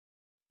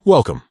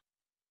Welcome.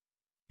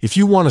 If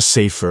you want a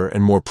safer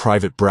and more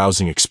private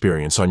browsing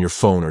experience on your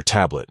phone or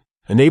tablet,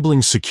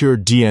 enabling secure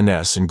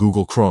DNS in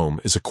Google Chrome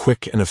is a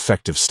quick and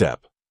effective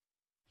step.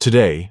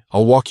 Today,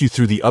 I'll walk you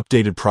through the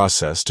updated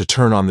process to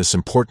turn on this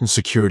important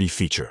security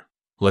feature.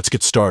 Let's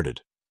get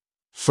started.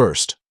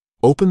 First,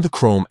 open the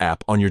Chrome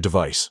app on your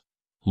device.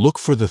 Look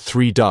for the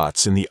three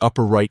dots in the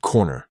upper right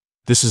corner.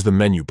 This is the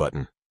menu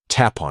button.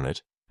 Tap on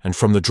it, and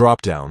from the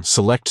drop-down,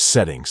 select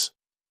Settings.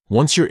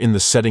 Once you're in the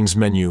Settings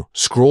menu,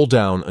 scroll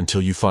down until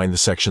you find the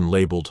section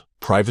labeled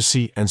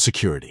Privacy and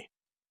Security.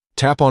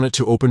 Tap on it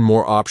to open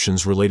more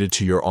options related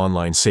to your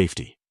online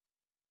safety.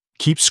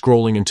 Keep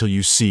scrolling until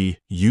you see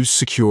Use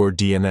Secure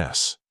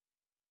DNS.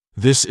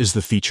 This is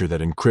the feature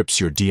that encrypts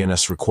your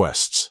DNS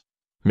requests,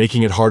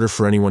 making it harder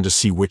for anyone to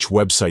see which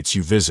websites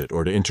you visit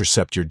or to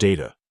intercept your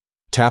data.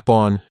 Tap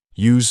on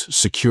Use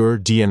Secure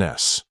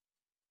DNS.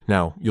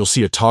 Now, you'll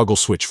see a toggle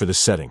switch for this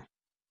setting.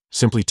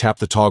 Simply tap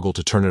the toggle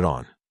to turn it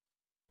on.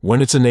 When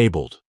it's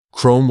enabled,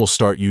 Chrome will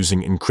start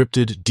using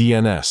encrypted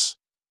DNS,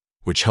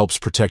 which helps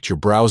protect your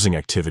browsing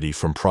activity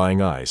from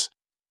prying eyes,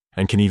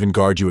 and can even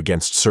guard you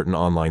against certain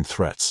online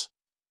threats.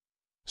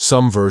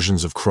 Some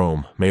versions of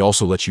Chrome may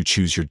also let you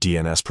choose your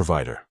DNS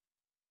provider.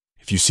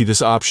 If you see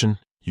this option,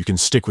 you can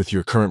stick with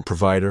your current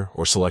provider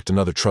or select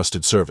another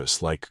trusted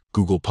service like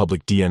Google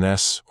Public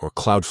DNS or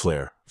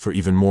Cloudflare for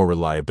even more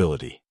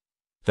reliability.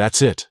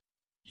 That's it.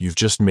 You've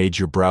just made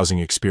your browsing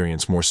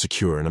experience more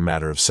secure in a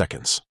matter of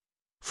seconds.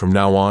 From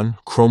now on,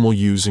 Chrome will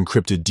use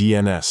encrypted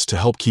DNS to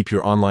help keep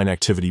your online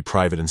activity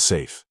private and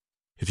safe.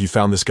 If you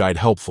found this guide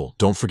helpful,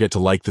 don't forget to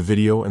like the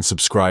video and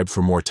subscribe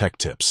for more tech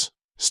tips.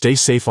 Stay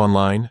safe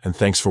online, and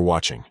thanks for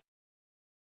watching.